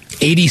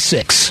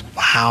 86.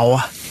 Wow.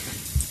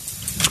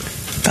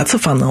 That's a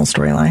fun little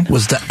storyline.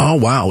 Was that? Oh,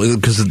 wow.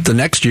 Because the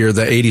next year,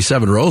 the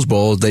 87 Rose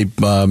Bowl, Jim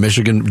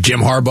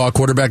Harbaugh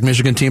quarterback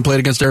Michigan team played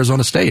against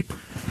Arizona State.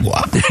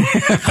 Wow.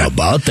 How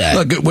about that?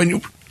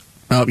 Look,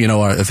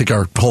 I think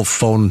our whole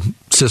phone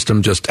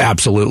system just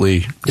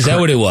absolutely is that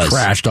what it was?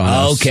 Crashed on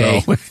us.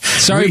 Okay. So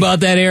sorry about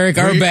that, Erik.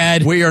 Our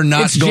bad. We are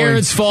not it's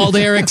Jared's fault,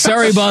 Erik.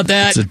 Sorry about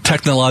that. It's a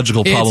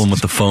technological problem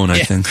with the phone, I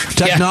think.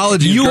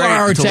 Technology. You are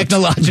our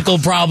technological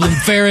problem,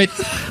 Ferret.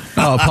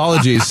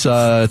 Apologies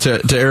to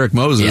Erik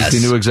Moses, the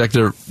new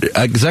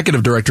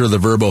executive director of the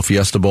Verbo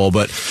Fiesta Bowl.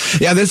 But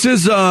yeah, this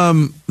is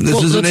an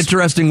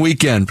interesting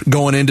weekend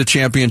going into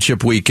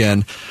championship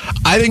weekend.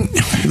 I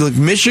think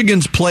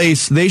Michigan's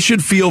place, they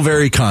should feel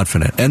very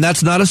confident, and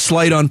that's not a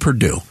slight on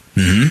Purdue.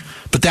 Mm-hmm.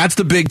 But that's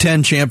the Big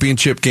Ten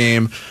championship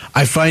game.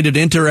 I find it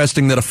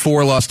interesting that a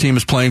 4-loss team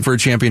is playing for a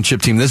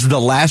championship team. This is the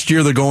last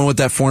year they're going with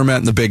that format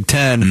in the Big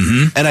Ten,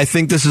 and I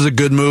think this is a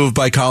good move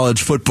by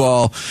college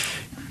football.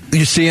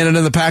 You're seeing it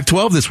in the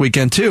Pac-12 this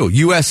weekend, too.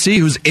 USC,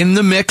 who's in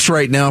the mix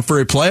right now for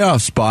a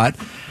playoff spot.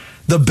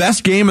 The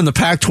best game in the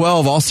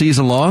Pac-12 all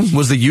season long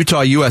was the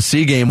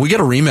Utah-USC game. We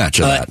get a rematch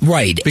of that.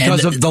 Right.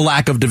 Because of the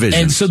lack of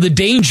division. And so the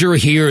danger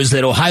here is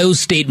that Ohio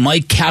State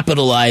might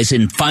capitalize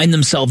and find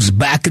themselves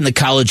back in the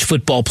college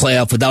football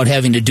playoff without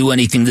having to do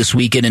anything this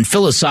weekend. And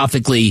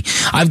philosophically,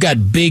 I've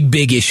got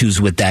big issues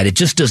with that. It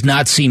just does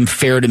not seem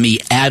fair to me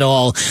at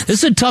all. This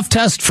is a tough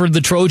test for the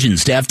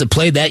Trojans to have to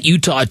play that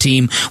Utah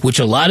team, which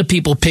a lot of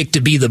people picked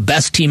to be the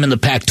best team in the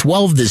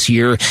Pac-12 this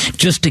year,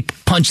 just to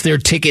punch their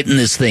ticket in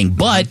this thing.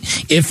 But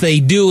if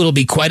they do, it'll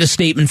be quite a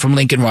statement from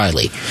Lincoln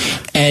Riley.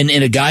 And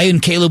a guy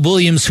in Caleb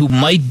Williams who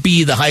might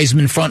be the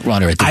Heisman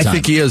frontrunner at the time. I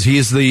think he is.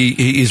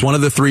 He's one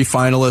of the 3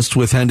 finalists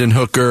with Hendon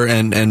Hooker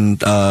and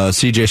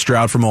C.J.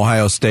 Stroud from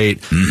Ohio State.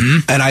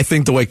 Mm-hmm. And I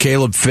think the way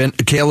Caleb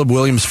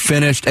Williams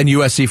finished and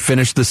USC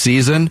finished the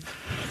season,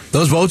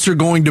 those votes are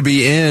going to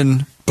be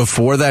in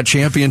before that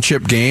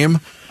championship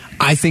game.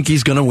 I think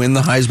he's going to win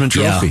the Heisman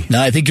Trophy. Yeah.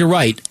 No, I think you're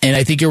right. And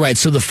I think you're right.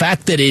 So the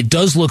fact that it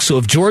does look so,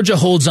 if Georgia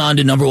holds on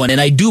to number 1, and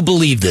I do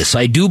believe this,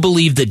 I do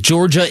believe that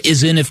Georgia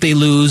is in if they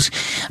lose,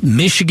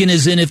 Michigan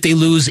is in if they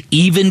lose,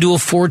 even to a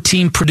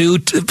 4-team Purdue,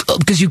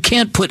 because you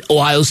can't put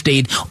Ohio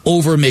State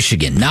over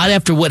Michigan. Not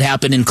after what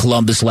happened in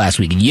Columbus last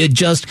week. You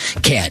just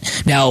can't.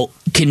 Now,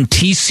 can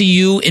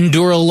TCU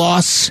endure a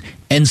loss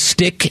and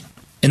stick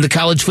in the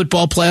college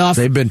football playoff?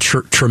 They've been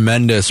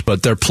tremendous,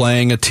 but they're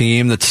playing a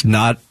team that's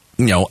not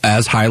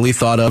as highly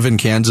thought of in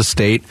Kansas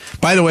State.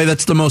 By the way,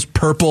 that's the most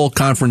purple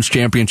conference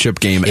championship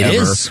game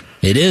ever.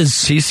 It is.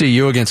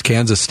 TCU against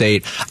Kansas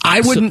State. I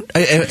wouldn't,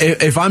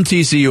 if I'm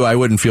TCU, I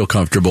wouldn't feel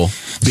comfortable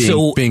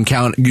being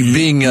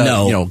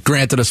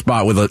granted a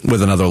spot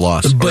with another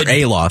loss, or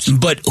a loss.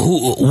 But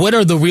what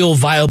are the real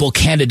viable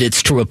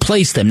candidates to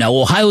replace them? Now,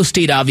 Ohio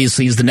State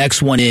obviously is the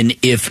next one in.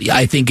 If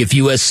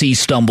USC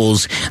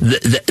stumbles,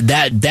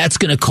 that's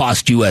going to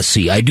cost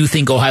USC. I do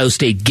think Ohio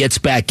State gets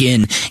back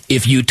in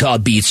if Utah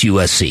beats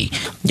USC.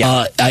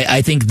 Yeah.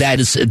 I think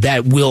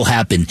that will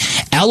happen.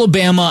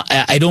 Alabama,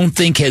 I don't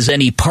think has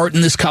any part in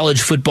this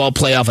college football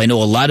playoff. I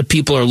know a lot of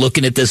people are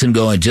looking at this and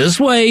going, just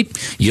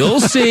wait, you'll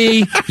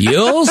see,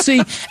 you'll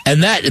see.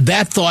 And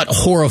that thought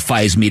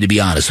horrifies me, to be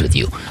honest with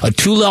you. A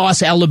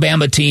 2-loss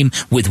Alabama team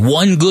with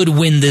 1 good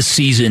win this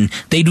season,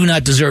 they do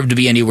not deserve to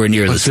be anywhere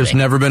near this thing. There's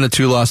never been a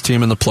 2-loss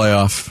team in the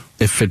playoff.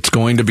 If it's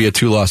going to be a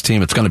 2-loss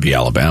team, it's going to be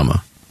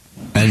Alabama.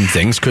 And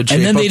things could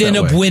change. And then they'd end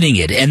up winning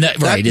it. And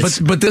right.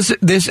 But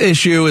this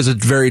issue is a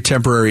very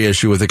temporary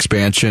issue with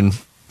expansion.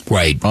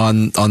 right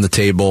on the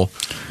table.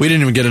 We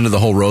didn't even get into the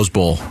whole Rose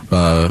Bowl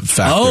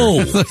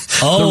factor.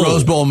 The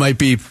Rose Bowl might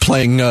be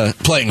playing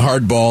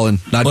hardball and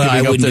not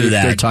giving up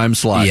their time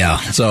slot. Yeah.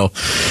 So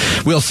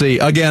we'll see.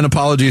 Again,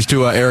 apologies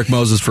to Erik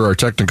Moses for our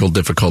technical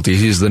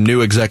difficulties. He's the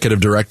new executive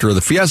director of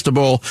the Fiesta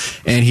Bowl,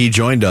 and he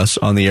joined us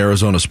on the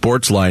Arizona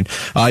Sports Line.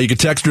 You can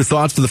text your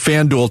thoughts to the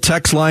FanDuel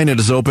text line. It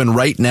is open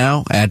right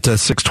now at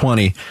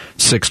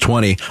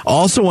 620.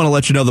 Also want to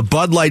let you know the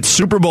Bud Light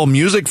Super Bowl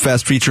Music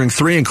Fest featuring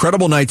 3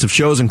 incredible nights of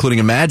shows, including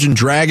Imagine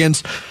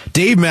Dragons,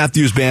 Dave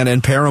Matthews Band,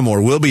 and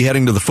Paramore. We'll be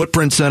heading to the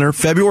Footprint Center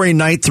February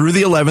 9th through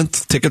the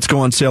 11th. Tickets go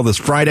on sale this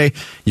Friday.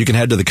 You can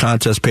head to the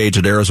contest page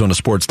at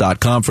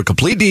arizonasports.com for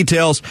complete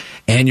details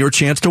and your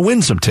chance to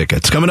win some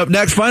tickets. Coming up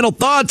next, final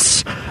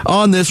thoughts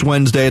on this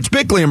Wednesday. It's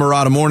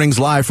Bickley&Marotta Mornings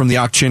live from the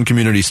Ak-Chin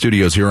Community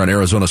Studios here on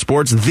Arizona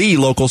Sports, the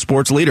local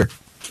sports leader.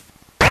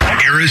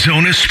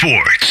 Arizona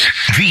Sports,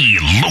 the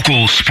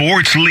local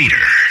sports leader.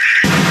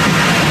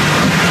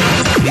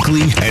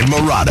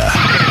 Bickley&Marotta,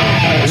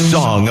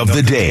 Song of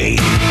the Day.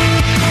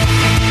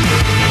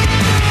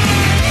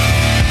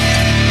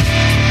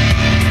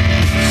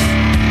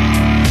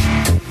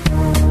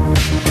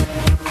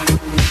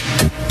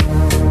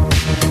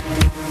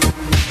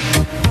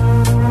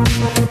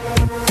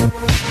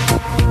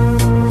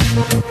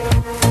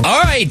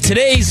 All right,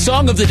 today's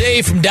Song of the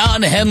Day from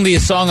Don Henley, a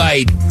song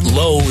I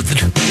loathed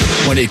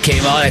when it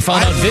came out. I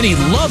found out Vinny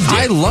loved it.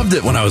 I loved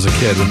it when I was a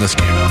kid when this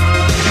came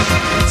out.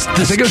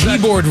 This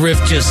keyboard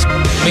riff just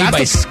made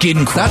my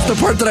skin crawl. That's the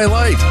part that I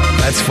liked.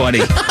 That's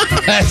funny.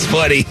 That's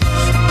funny.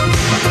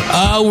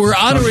 We're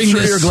honoring I'm sure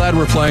this. You're glad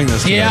we're playing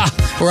this today. Yeah,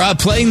 we're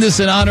playing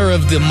this in honor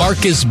of the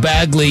Marcus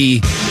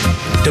Bagley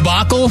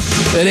debacle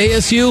at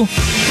ASU.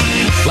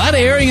 A lot of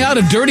airing out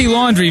of dirty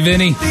laundry,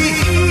 Vinny.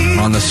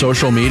 On the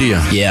social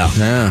media. Yeah.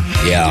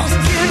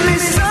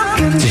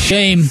 It's a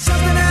shame.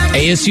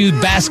 ASU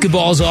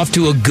basketball's off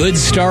to a good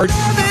start.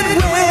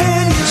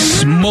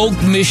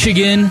 Smoked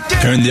Michigan.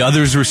 And the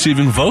others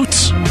receiving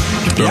votes.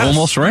 They're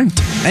almost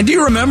ranked. And do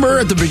you remember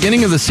at the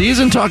beginning of the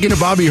season talking to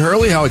Bobby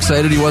Hurley how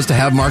excited he was to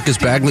have Marcus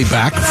Bagley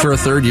back for a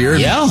third year?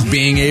 Yeah.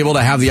 Being able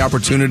to have the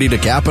opportunity to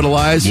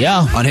capitalize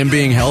on him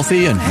being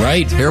healthy. And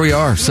here we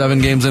are, 7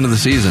 games into the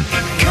season.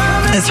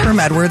 As Herm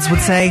Edwards would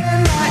say,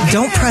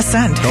 don't press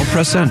send. Don't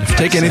press send.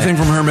 Take anything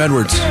from Herm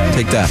Edwards.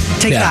 Take that.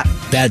 Take that.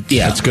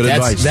 That's good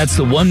advice. That's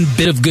the one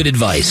bit of good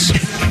advice.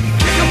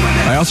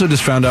 I also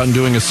just found out in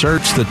doing a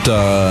search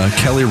that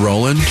Kelly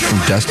Rowland from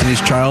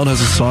Destiny's Child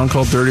has a song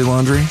called Dirty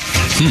Laundry.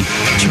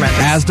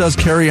 As does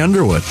Carrie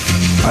Underwood.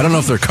 I don't know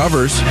if they're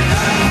covers.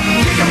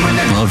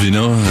 Well, if you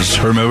know, as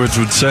Herm Edwards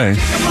would say.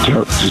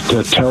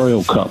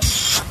 Terrio Cup.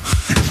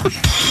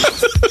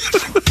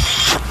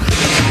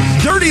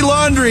 Dirty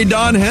Laundry,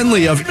 Don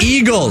Henley of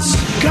Eagles.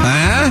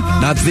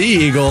 Not the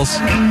Eagles.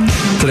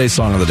 Today's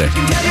Song of the Day.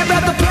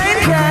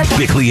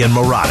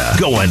 Bickley&Marotta,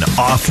 going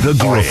off the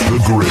grid.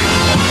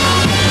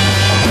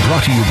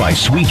 Brought to you by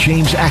Sweet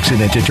James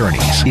Accident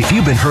Attorneys. If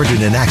you've been hurt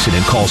in an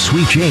accident, call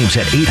Sweet James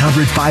at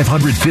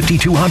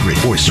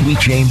 800-500-5200 or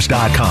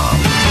sweetjames.com.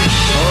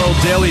 A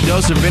little daily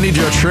dose of Vinny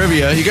Joe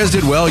trivia. You guys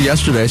did well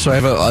yesterday, so I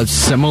have a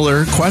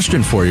similar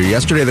question for you.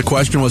 Yesterday, the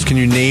question was, can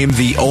you name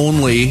the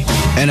only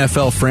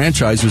NFL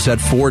franchise who's had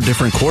 4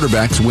 different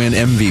quarterbacks win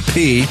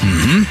MVP?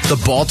 The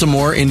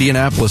Baltimore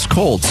Indianapolis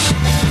Colts.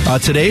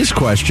 Today's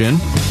question,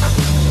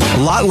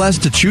 a lot less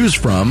to choose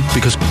from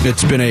because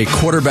it's been a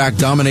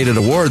quarterback-dominated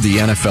award, the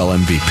NFL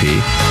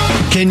MVP.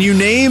 Can you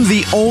name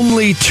the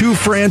only 2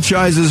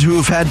 franchises who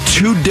have had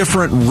 2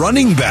 different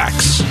running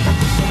backs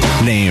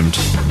named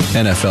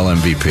NFL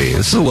MVP?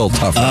 This is a little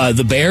tough.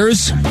 The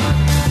Bears?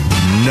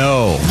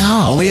 No.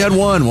 Only had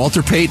one,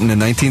 Walter Payton in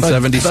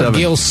 1977.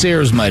 Gale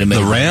Sayers might have made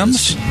the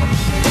Rams?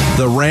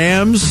 The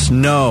Rams?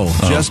 No.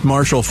 Just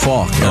Marshall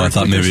Faulk. I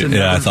thought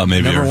maybe. I thought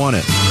maybe. Never won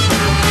it.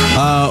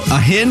 A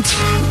hint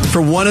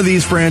for one of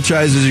these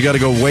franchises, you got to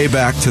go way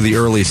back to the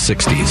early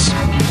 60s.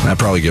 That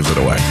probably gives it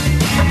away.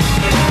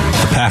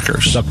 The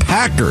Packers. The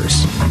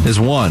Packers is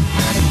one.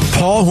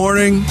 Paul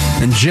Hornung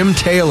and Jim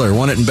Taylor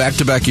won it in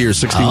back-to-back years,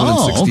 61 and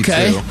 62.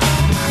 Okay.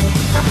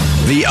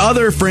 The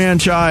other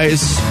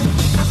franchise,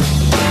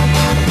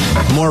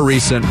 more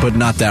recent, but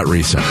not that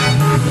recent.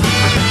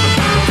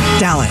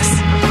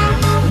 Dallas.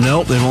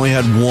 Nope, they've only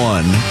had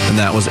one, and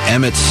that was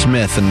Emmitt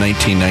Smith in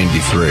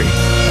 1993.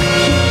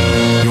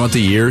 You want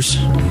the years?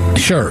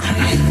 Sure.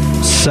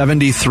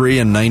 73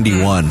 and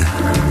 91.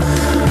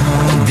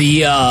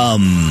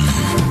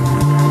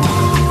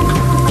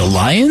 The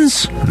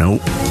Lions?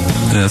 Nope.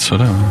 Yeah, that's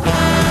what I know.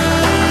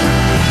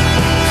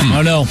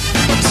 Oh, no.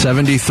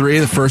 73,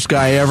 the first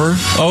guy ever.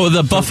 Oh,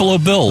 the Buffalo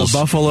Bills. The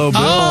Buffalo Bills.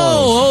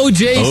 Oh,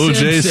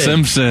 O.J.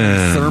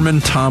 Simpson.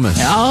 Thurman Thomas.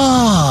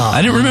 Ah.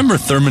 I didn't remember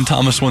Thurman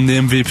Thomas won the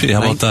MVP.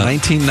 How about that?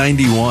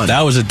 1991.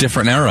 That was a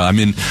different era. I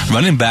mean,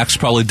 running backs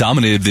probably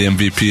dominated the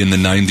MVP in the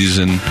 90s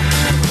and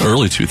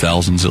early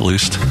 2000s at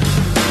least.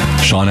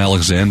 Sean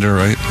Alexander,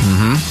 right?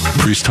 Mm-hmm.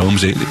 Priest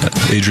Holmes,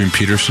 Adrian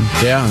Peterson.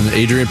 Yeah, and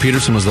Adrian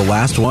Peterson was the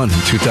last one in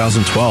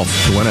 2012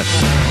 to win it.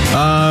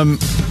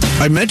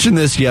 I mentioned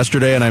this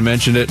yesterday, and I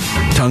mentioned it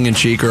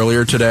tongue-in-cheek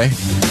earlier today.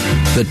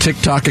 The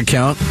TikTok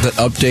account that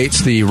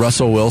updates the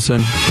Russell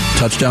Wilson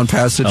touchdown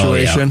pass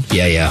situation. Oh,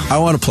 yeah. I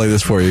want to play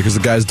this for you because the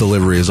guy's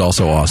delivery is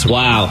also awesome.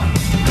 Wow.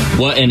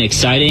 What an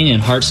exciting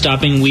and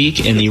heart-stopping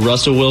week in the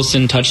Russell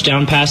Wilson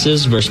touchdown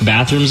passes versus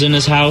bathrooms in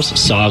his house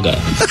saga.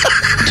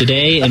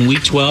 Today, in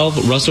Week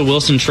 12, Russell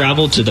Wilson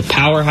traveled to the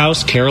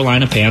powerhouse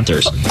Carolina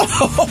Panthers.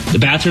 The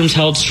bathrooms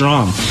held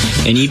strong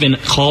and even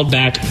called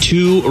back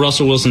 2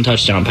 Russell Wilson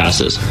touchdown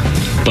passes.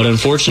 But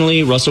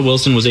unfortunately, Russell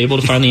Wilson was able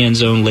to find the end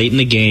zone late in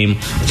the game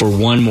for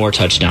 1 more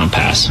touchdown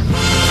pass.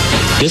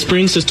 This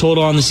brings his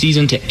total on the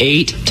season to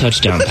 8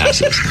 touchdown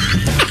passes.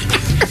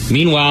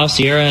 Meanwhile,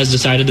 Sierra has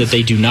decided that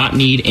they do not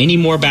need any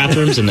more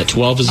bathrooms and that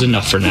 12 is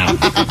enough for now.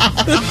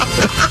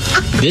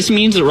 This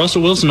means that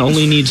Russell Wilson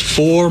only needs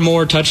 4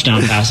 more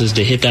touchdown passes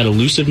to hit that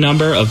elusive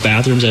number of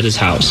bathrooms at his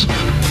house.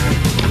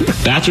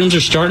 Bathrooms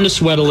are starting to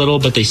sweat a little,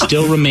 but they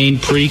still remain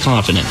pretty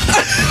confident.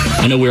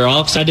 I know we're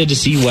all excited to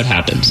see what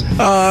happens.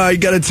 I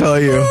got to tell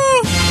you,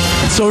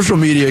 social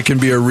media can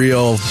be a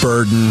real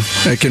burden.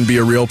 It can be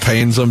a real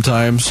pain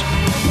sometimes.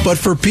 But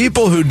for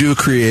people who do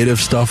creative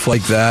stuff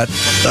like that,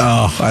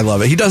 oh, I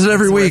love it. He does it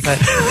every week.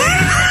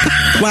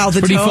 Wow,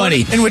 the pretty tone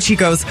funny. in which he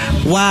goes,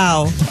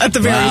 wow, at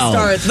the very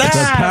start.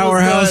 That's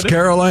powerhouse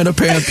Carolina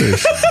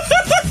Panthers.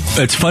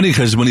 It's funny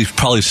because when he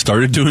probably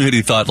started doing it,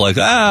 he thought like,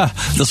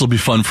 this will be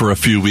fun for a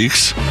few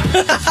weeks,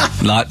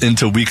 not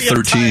into week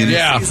 13.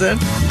 Yeah,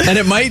 and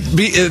it might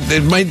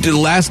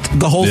last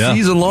the whole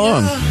season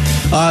long.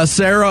 Yeah.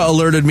 Sarah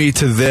alerted me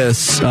to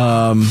this.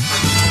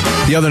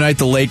 The other night,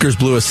 the Lakers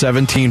blew a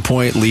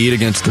 17-point lead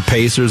against the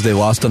Pacers. They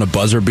lost on a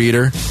buzzer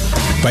beater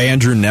by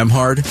Andrew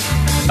Nembhard.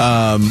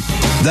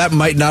 That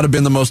might not have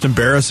been the most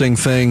embarrassing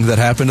thing that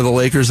happened to the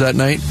Lakers that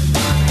night.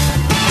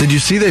 Did you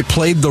see they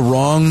played the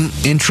wrong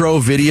intro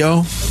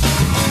video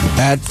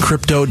at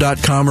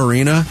Crypto.com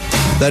Arena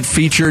that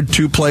featured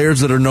 2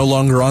 players that are no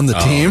longer on the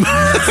team?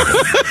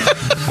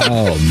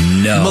 Oh,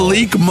 no.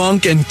 Malik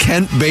Monk and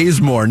Kent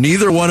Bazemore.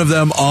 Neither one of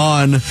them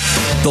on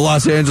the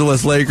Los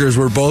Angeles Lakers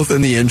were both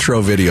in the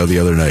intro video the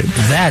other night.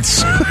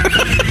 That's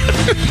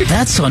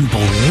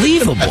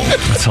unbelievable.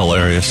 That's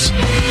hilarious.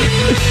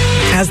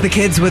 As the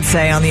kids would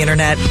say on the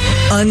internet,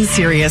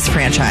 unserious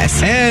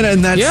franchise. And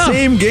in that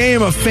same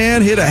game, a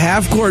fan hit a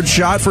half-court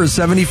shot for a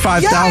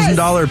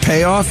 $75,000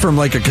 payoff from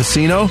like a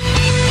casino.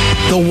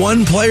 The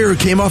one player who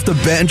came off the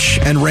bench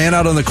and ran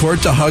out on the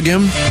court to hug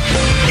him,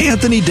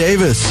 Anthony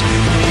Davis.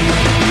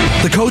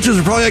 The coaches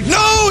are probably like,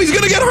 no, he's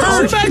going to get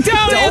hurt. Go back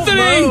down,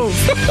 Anthony.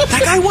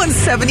 That guy won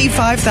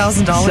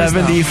 $75,000.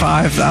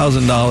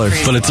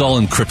 $75,000. But it's all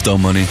in crypto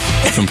money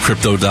from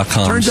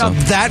Crypto.com. Turns out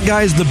that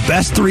guy's the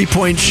best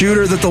 3-point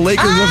shooter that the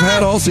Lakers have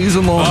had all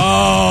season long.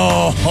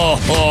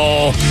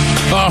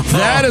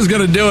 That is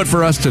going to do it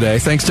for us today.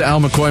 Thanks to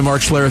Al McCoy,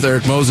 Mark Schlereth,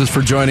 Erik Moses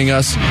for joining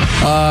us.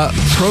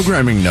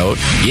 Programming note.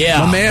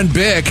 Yeah. My man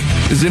Bick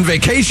is in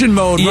vacation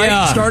mode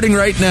starting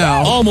right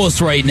now.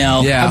 Almost right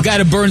now. Yeah. I've got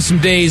to burn some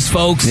days,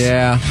 folks. Yeah.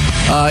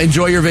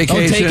 Enjoy your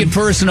vacation. Don't take it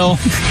personal.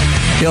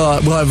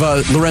 We'll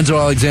have Lorenzo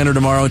Alexander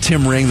tomorrow and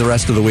Tim Ring the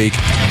rest of the week.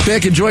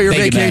 Bick, enjoy your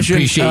vacation. You,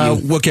 man.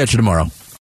 Appreciate you. We'll catch you tomorrow.